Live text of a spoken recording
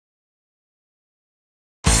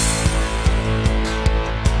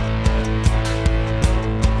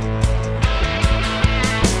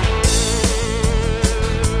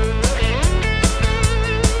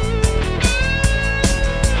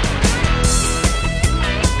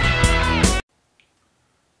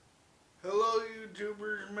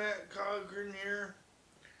Cochran here,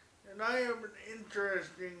 and I have an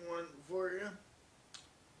interesting one for you.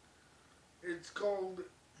 It's called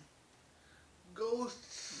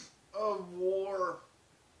Ghosts of War,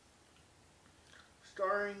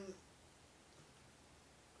 starring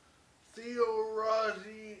Theo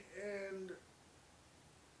Rossi and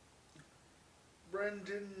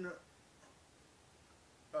Brenton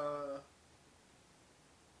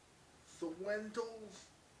Thwentles.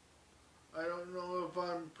 I don't know if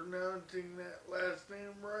I'm pronouncing that last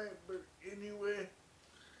name right, but anyway,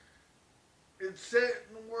 it's set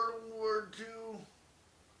in World War II,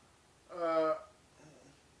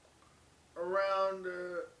 around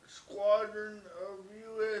a squadron of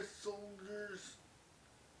U.S. soldiers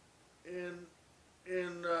in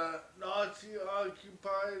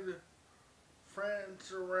Nazi-occupied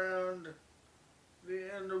France around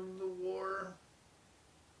the end of the war.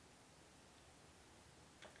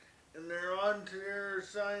 And they're on to their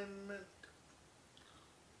assignment,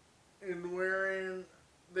 in wherein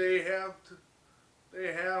they have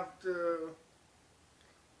to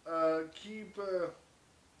keep a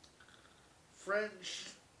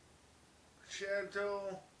French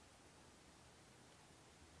chateau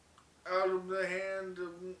out of the hand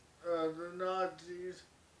of the Nazis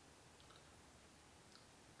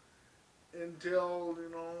until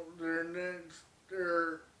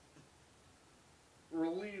their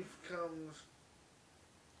relief comes.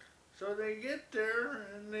 So they get there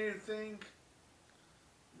and they think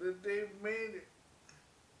that they've made it,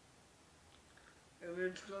 and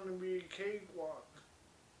it's going to be a cakewalk.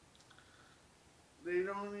 They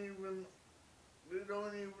don't even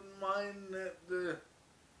mind that the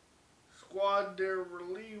squad they're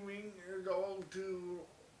relieving is all too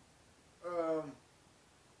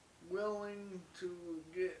willing to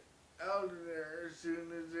get out of there as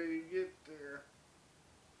soon as they get there.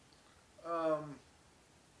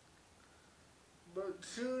 But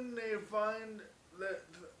soon they find that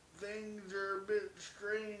things are a bit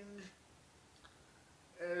strange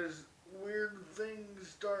as weird things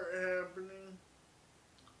start happening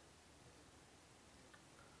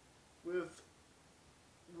with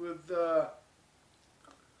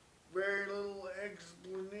very little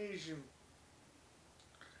explanation.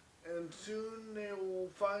 And soon they will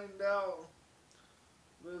find out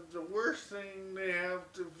that the worst thing they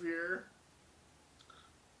have to fear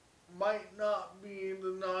might not be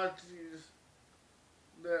the Nazis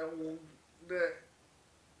that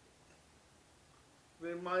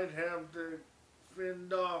they might have to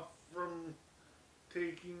fend off from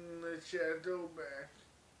taking the chateau back.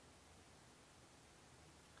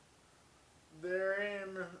 They're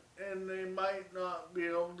in, and they might not be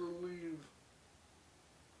able to leave.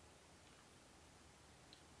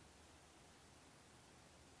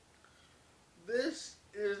 This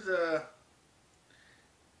is a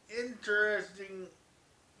interesting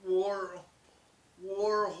war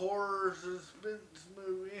horror suspense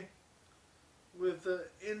movie with an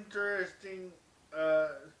interesting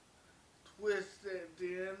twist at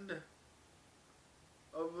the end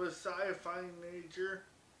of a sci-fi nature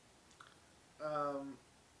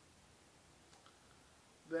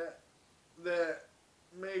that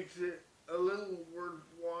makes it a little worth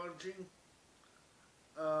watching.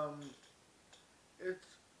 It's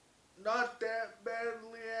not that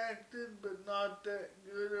badly acted, but not that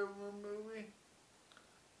good of a movie.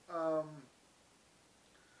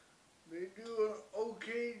 They do an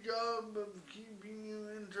okay job of keeping you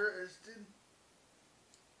interested.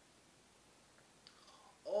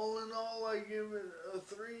 All in all, I give it a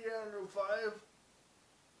 3 out of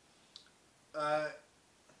 5.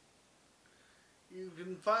 You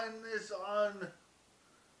can find this on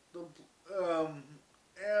the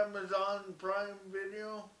Amazon Prime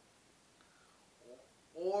Video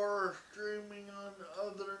or streaming on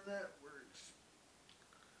other networks.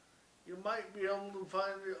 You might be able to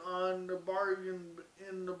find it on the bargain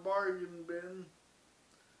bin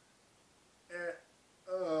at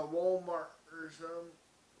Walmart or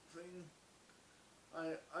something.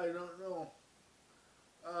 I don't know.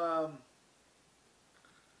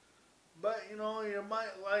 But you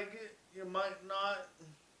might like it, you might not.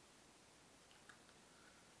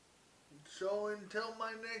 So until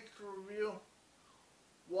my next review,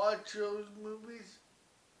 watch those movies,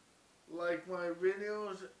 like my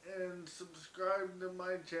videos, and subscribe to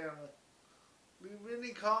my channel. Leave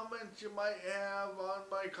any comments you might have on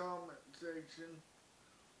my comment section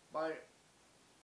by